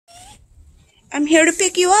I'm here to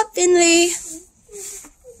pick you up, Finnley.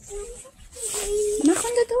 Knock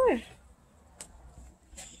on the door.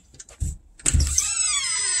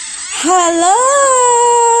 Hello.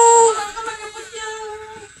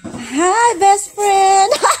 Hi, best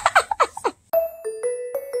friend.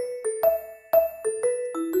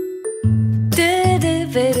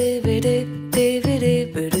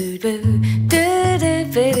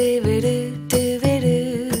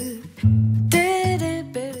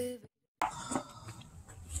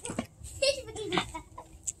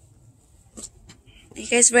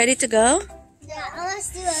 You guys ready to go? Yeah, let's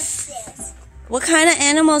do upstairs. What kind of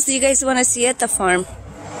animals do you guys want to see at the farm?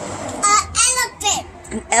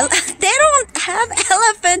 Elephant. They don't have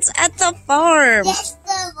elephants at the farm. Yes,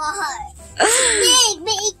 the barn.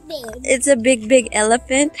 Big. It's a big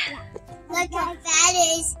elephant. Like that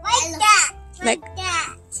is like that. Like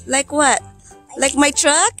that. Like what? Like my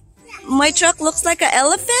truck? My truck looks like an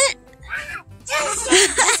elephant?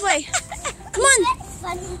 This way. Come on.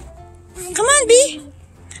 Come on, B.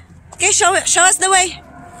 Okay, show us the way.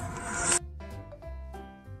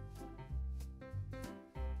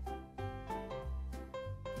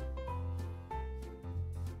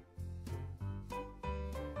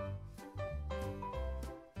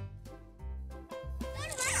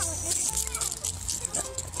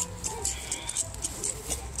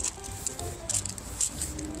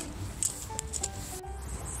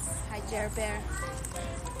 Hi, Jer Bear.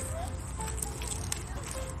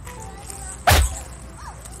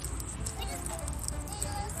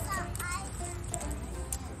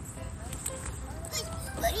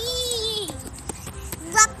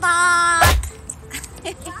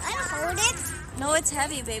 Hold it. No, it's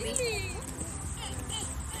heavy, baby.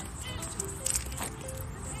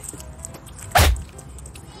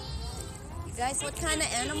 You guys, what kind of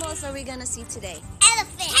animals are we gonna see today?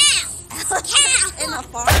 Elephant. In a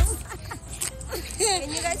farm? Can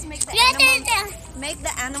you guys make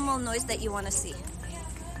the animal noise that you want to see?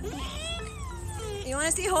 You want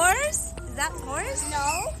to see horse? Is that horse?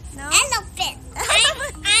 No. No? Elephant. I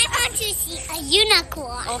want to see a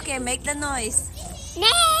unicorn. Okay, make the noise.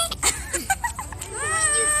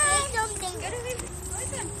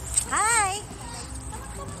 Hi.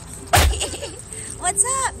 What's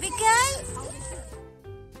up, big guy?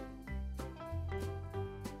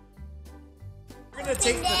 We're going to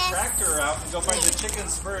take the tractor out and go find the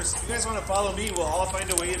chickens first. If you guys want to follow me, we'll all find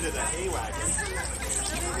a way into the hay wagon.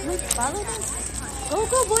 Follow them.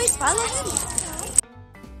 Go, boys, follow him.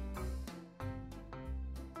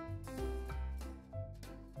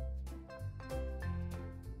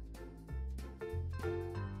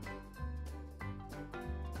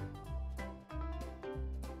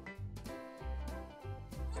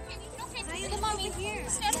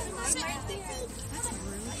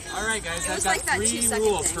 Alright guys, I've got 3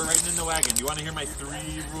 rules for riding in the wagon. You want to hear my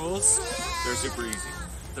 3 rules? They're super easy.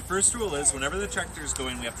 The first rule is whenever the tractor's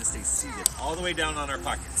going, we have to stay seated all the way down on our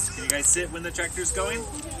pockets. Can you guys sit when the tractor's going?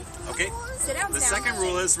 Okay. The second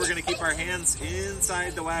rule is we're going to keep our hands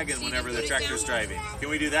inside the wagon whenever the tractor's driving. Can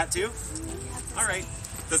we do that too? Alright.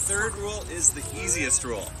 The third rule is the easiest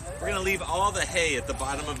rule. We're going to leave all the hay at the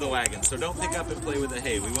bottom of the wagon, so don't pick up and play with the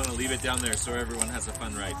hay. We want to leave it down there so everyone has a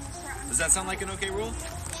fun ride. Does that sound like an okay rule?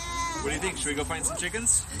 What do you think? Should we go find some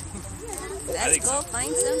chickens? Let's go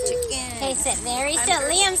find some chickens. Okay, sit very still.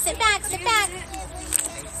 Liam, sit back.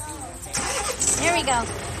 There we go.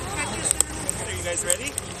 Are you guys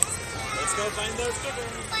ready? Let's go find those chickens.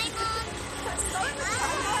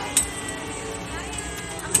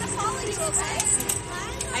 I'm going to follow you, okay?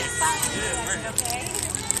 I follow you, okay?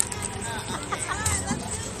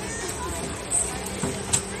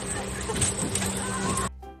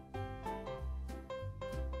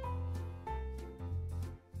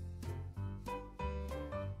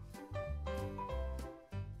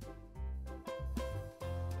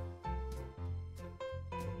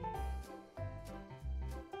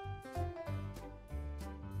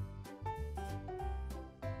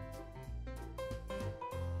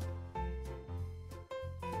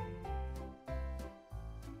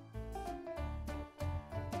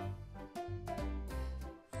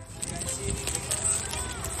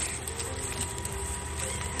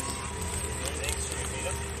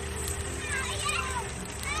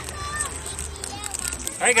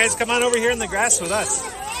 All right, guys, come on over here in the grass with us.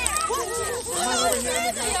 Come on over here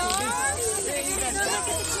in the grass with me.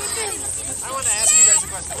 I want to ask you guys a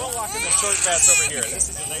question. We'll walk in the short grass over here.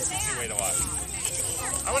 This is a nice, easy way to walk.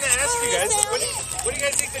 I want to ask you guys, what do you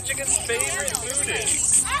guys think the chicken's favorite food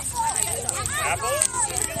is? Apples?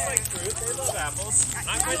 Chickens like fruit. They love apples.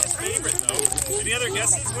 Not quite his favorite, though. Any other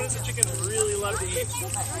guesses? What does a chicken really love to eat?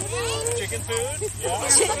 Chicken food? Yeah.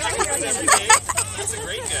 Chicken food every day. That's a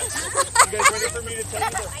great gift. You guys ready for me to tell you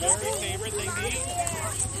their very favorite thing to eat?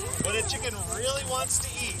 What a chicken really wants to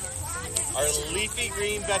eat are leafy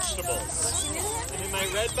green vegetables. And in my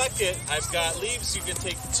red bucket, I've got leaves. You can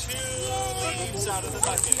take 2 leaves out of the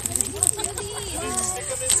bucket. And then stick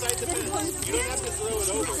them inside the fence. You don't have to throw it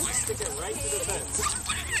over. Just stick it right to the fence.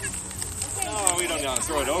 Oh, we don't want to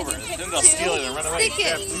throw it over. Then they'll steal it and run away. Stick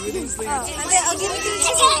it. I'll give it to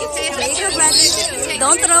you.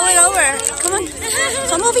 Don't throw it over. Come on.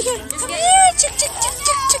 Come over here. Come here. Chicken.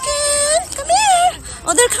 Come here.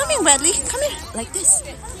 Oh, they're coming, Bradley. Come here. Like this.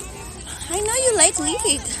 I know you like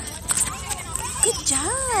leafy. Good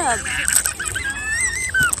job.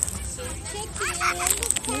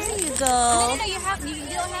 Here you go. No, you don't have to. You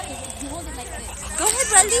hold it like this. Go ahead,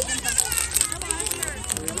 Bradley.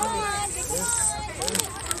 Come on.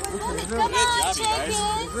 Good job, you guys.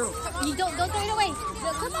 You don't throw it away.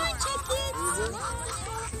 Come on, chickens.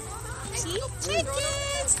 See?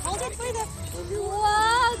 Chickens. Hold it for the...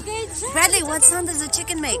 Wow, good job. Bradley, what sound does a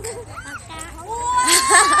chicken make? Wow,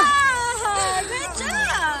 good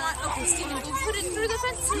job. Okay, Steven, you put it through the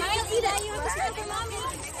fence. Smile, eat it.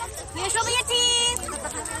 Here, show me your teeth.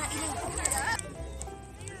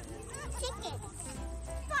 Chicken.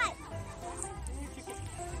 What?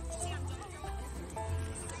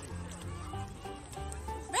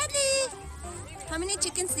 Bradley, how many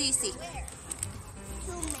chickens do you see?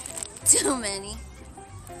 Too many.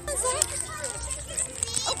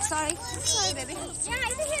 Oh, sorry. Sorry, baby. Yeah,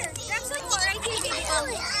 over here. Grab some more right here, baby. Come on,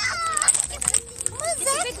 It's a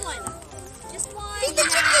Zach. big one. Just one. Feed the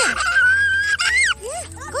chicken. Yeah,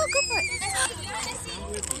 go for it.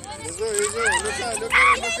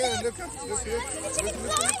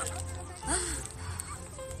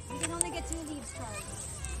 You can only get 2 leaves, Charlie.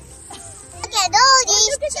 Look at all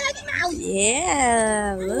these.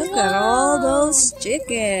 Yeah, look at all those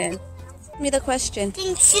chicken. Ask me the question.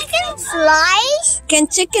 Can chicken fly? Can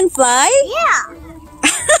chicken fly? Yeah.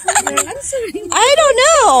 I don't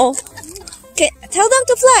know. Okay, tell them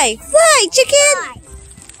to fly. Fly, chicken.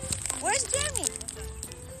 Where's Jeremy?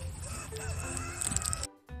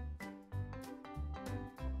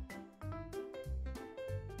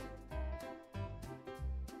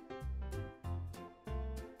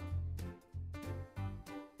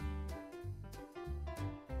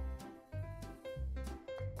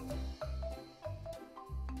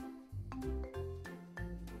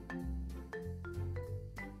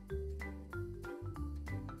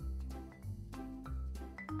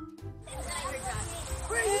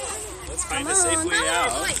 Let's find a safe way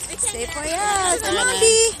out. Safe way out. Come on,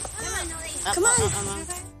 B. Come on.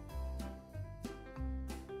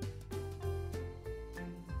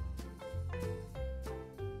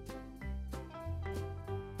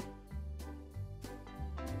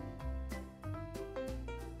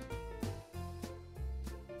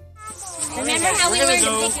 Remember how We're we going to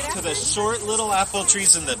learned go to the short little apple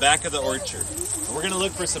trees in the back of the orchard. And we're going to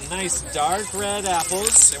look for some nice dark red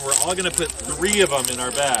apples, and we're all going to put 3 of them in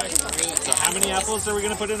our bag. So how many apples are we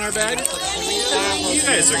going to put in our bag? You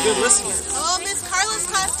guys are good listeners. Oh, Miss Carla's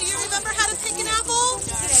class, do you remember how to pick an apple?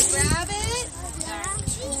 Grab it,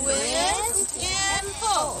 twist, and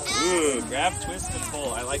pull. Ooh, grab, twist, and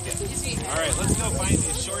pull. I like it. All right, let's go find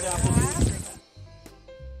these short apple trees.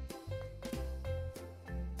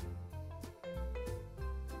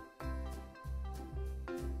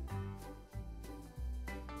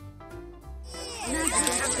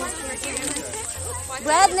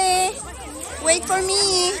 Bradley, wait for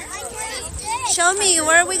me. Show me,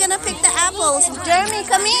 where are we gonna pick the apples? Jeremy,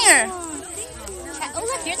 come here. Oh,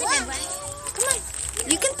 look, here's a good one. Come on.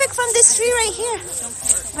 You can pick from this tree right here.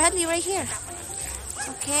 Bradley, right here.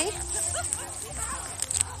 Okay.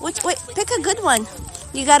 Wait, pick a good one.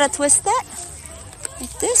 You gotta twist that.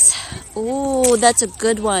 Like this. Ooh, that's a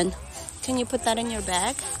good one. Can you put that in your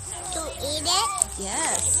bag? To eat it?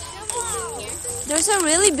 Yes. There's a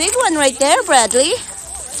really big one right there, Bradley.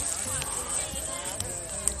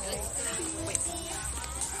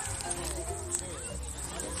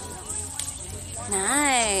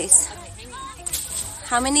 Nice.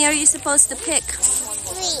 How many are you supposed to pick?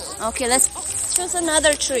 3. Okay, let's choose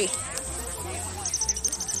another tree.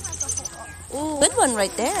 Ooh, good one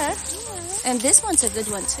right there. And this one's a good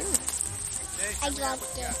one too. I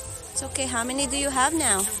dropped it. It's okay. How many do you have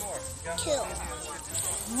now? 2.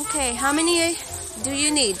 Okay, how many do you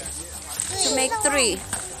need to make 3?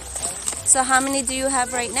 So how many do you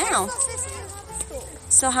have right now?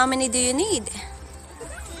 So how many do you need?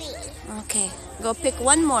 3. Okay, go pick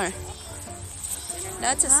one more.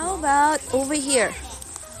 That's a How about over here?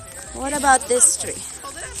 What about this tree?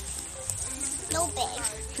 No big.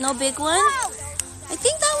 No big one? I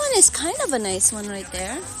think that one one is kind of a nice one right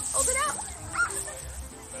there. Hold it out.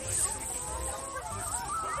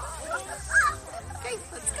 Okay,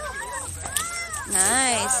 let's go.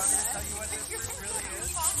 Nice.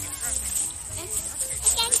 I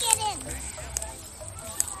can't get in.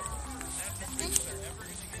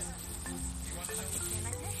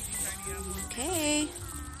 Okay.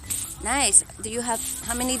 Nice. Do you have,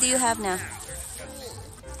 how many do you have now?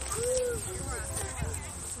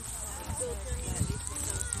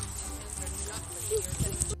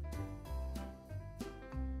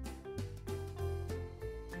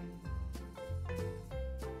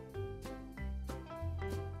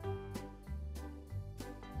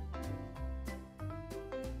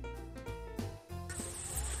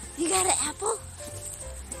 You got an apple?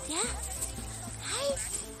 Yeah? Hi.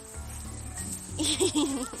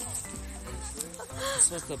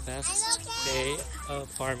 This was the best day of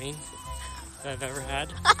farming that I've ever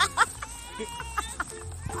had.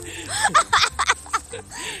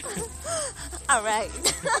 All right.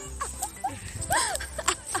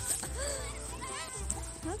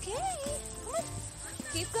 Okay. Come on.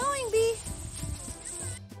 Keep going, B.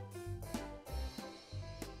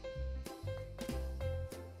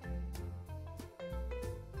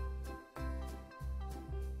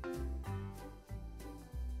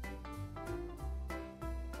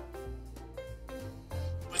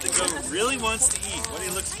 What the goat really wants to eat, what he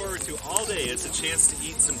looks forward to all day, is a chance to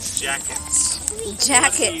eat some jackets.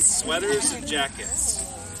 Jackets. Sweaters and jackets.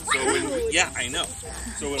 So when we, yeah, I know.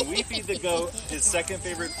 So when we feed the goat his second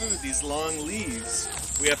favorite food, these long leaves,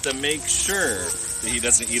 we have to make sure that he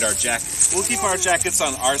doesn't eat our jackets. We'll keep our jackets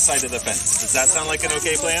on our side of the fence. Does that sound like an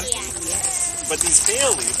okay plan? But these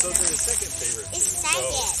kale leaves, those are his second favorite food. So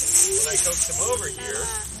when I coax him over here,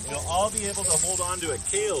 he'll all be able to hold on to a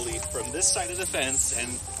kale leaf from this side of the fence,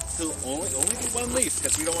 and he'll only do one leaf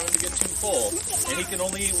because we don't want him to get too full. And he can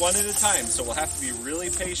only eat one at a time, so we'll have to be really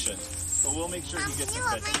patient. But we'll make sure he gets his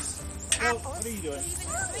veggies. So, what are you doing?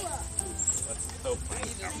 Let's hope.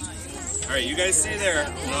 All right, you guys stay there.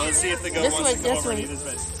 Now let's see if the goat wants to come over and eat his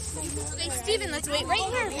veggies. Okay, Steven, let's wait right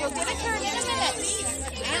here. We'll get a turn in a minute.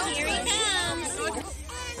 And here he comes.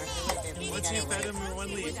 Once you fed him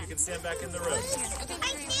one leaf, you can stand back in the road.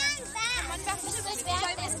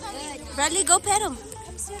 Bradley, go pet him.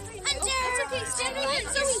 Hunter! It's okay, stand right here.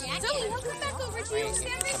 Zoe, we'll come back over to you.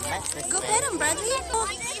 Stand right here. Go pet him, Bradley.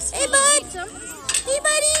 Hey, bud. Hey,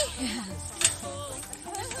 buddy.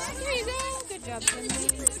 Here you go. Good job,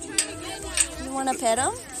 You want to pet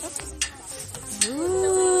him?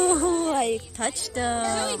 Ooh, I touched him.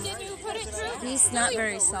 Zoe, can you put it through? He's not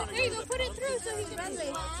very soft. There you go, put it through so he can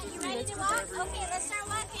play. You ready to walk? Okay, let's start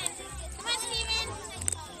walking. Come on, Steven.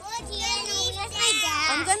 Here's my dad.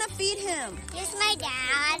 I'm gonna feed him. Here's my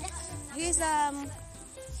dad. He's up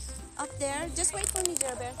there. Just wait for me,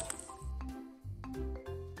 Bear Bear.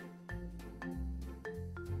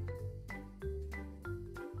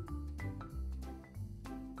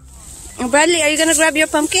 Bradley, are you gonna grab your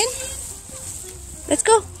pumpkin? Let's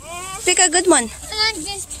go. Pick a good one.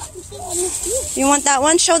 You want that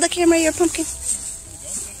one? Show the camera your pumpkin.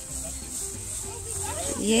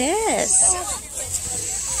 Yes.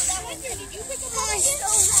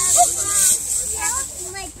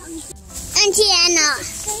 Auntie Anna,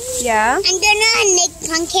 Yeah. I'm gonna make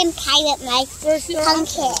pumpkin pie with my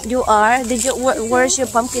pumpkin. You are. Did you? Where's your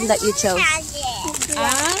pumpkin that you chose?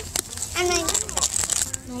 And then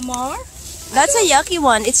No more? That's a yucky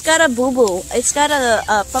one. It's got a boo-boo. It's got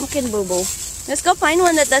a pumpkin boo-boo. Let's go find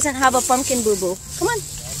one that doesn't have a pumpkin boo-boo. Come on.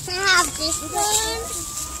 I have this one.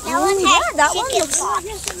 That Oh, one has yeah, that one chicken looks-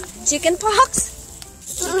 pox. Chicken pox?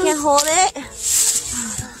 You can't hold it.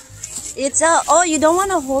 It's a. Oh, you don't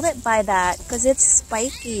want to hold it by that because it's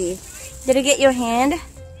spiky. Did it get your hand?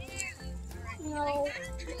 No.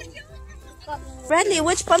 Bradley,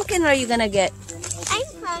 which pumpkin are you gonna get? I'm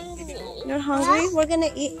hungry. You're hungry? We're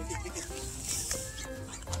gonna eat.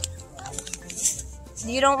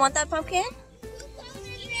 You don't want that pumpkin?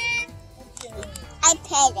 I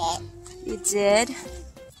pet it. You did.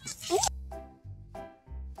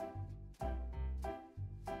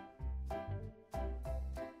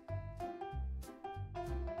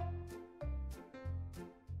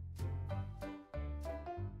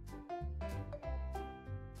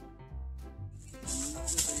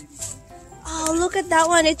 Oh, look at that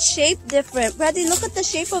one. It's shaped different. Bradley, look at the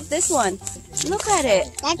shape of this one. Look at it.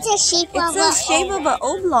 That's a shape It's of the shape of an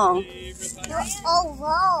oblong.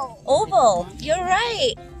 oval. Oval. You're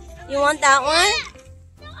right. You want that one?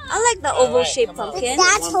 I like the oval shaped pumpkin.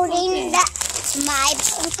 That's holding my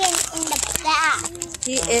pumpkin in the back.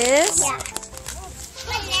 He is? Yeah.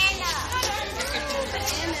 Banana.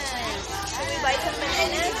 Should we buy some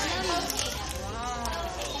bananas?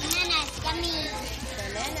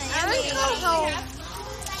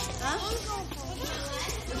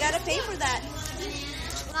 pay for that.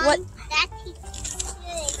 What?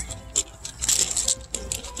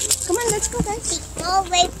 Come on, let's go, guys. Go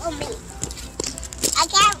away from me. I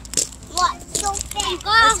can't watch so fast.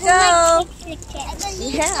 Let's go.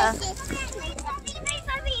 Yeah.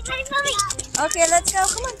 Okay, let's go.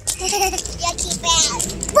 Come on. Yeah, keep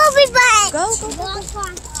it. Bobby bag. Go, go, go.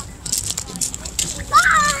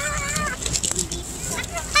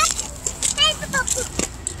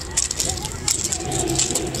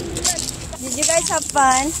 Did you guys have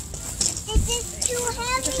fun? This is too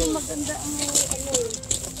heavy.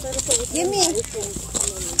 Give me.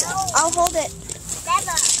 I'll hold it.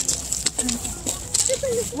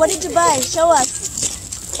 What did you buy? Show us.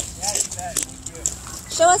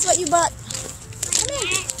 Show us what you bought.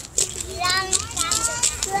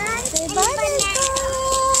 Say bye, Mister.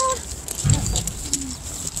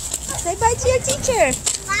 Say bye to your teacher.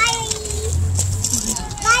 Bye.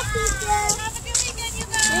 Bye, teacher. Have a good weekend, you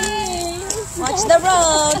guys. Watch the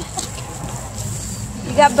road.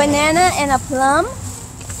 You got banana and a plum.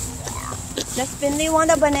 Does Finnley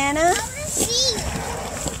want a banana? See.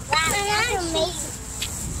 Wow, that's amazing.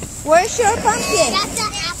 Where's your pumpkin? That's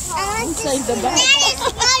an apple. Inside the bag. That is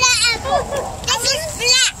not an apple. This is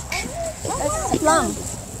black. That's plum.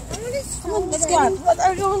 Come on, let's go. What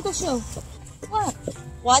are you going to show? What?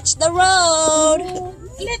 Watch the road.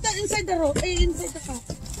 Inside the road. Inside the car.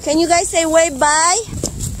 Can you guys say wave bye?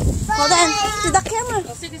 Hold on to the camera.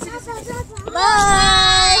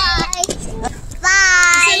 Bye. Bye.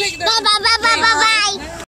 Bye. Bye. Bye. Bye. Bye. Bye. Bye.